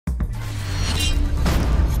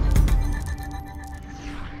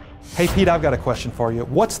Hey Pete, I've got a question for you.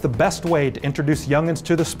 What's the best way to introduce youngins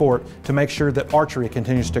to the sport to make sure that archery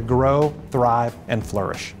continues to grow, thrive, and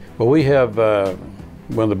flourish? Well, we have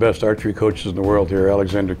one of the best archery coaches in the world here,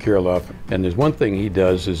 Alexander Kirilov, and there's one thing he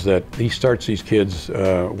does is that he starts these kids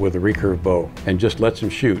with a recurve bow and just lets them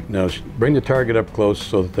shoot. Now, bring the target up close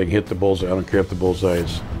so that they can hit the bullseye. I don't care if the bullseye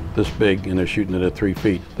is this big and they're shooting it at 3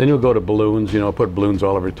 feet. Then you'll go to balloons, put balloons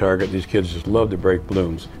all over the target. These kids just love to break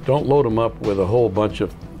balloons. Don't load them up with a whole bunch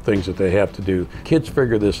of things that they have to do. Kids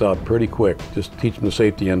figure this out pretty quick. Just teach them the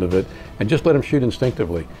safety end of it and just let them shoot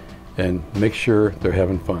instinctively and make sure they're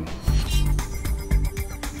having fun.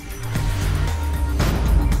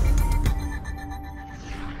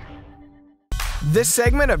 This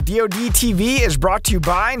segment of DoD TV is brought to you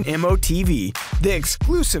by MOTV, the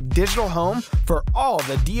exclusive digital home for all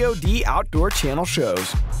the DoD Outdoor Channel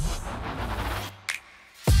shows.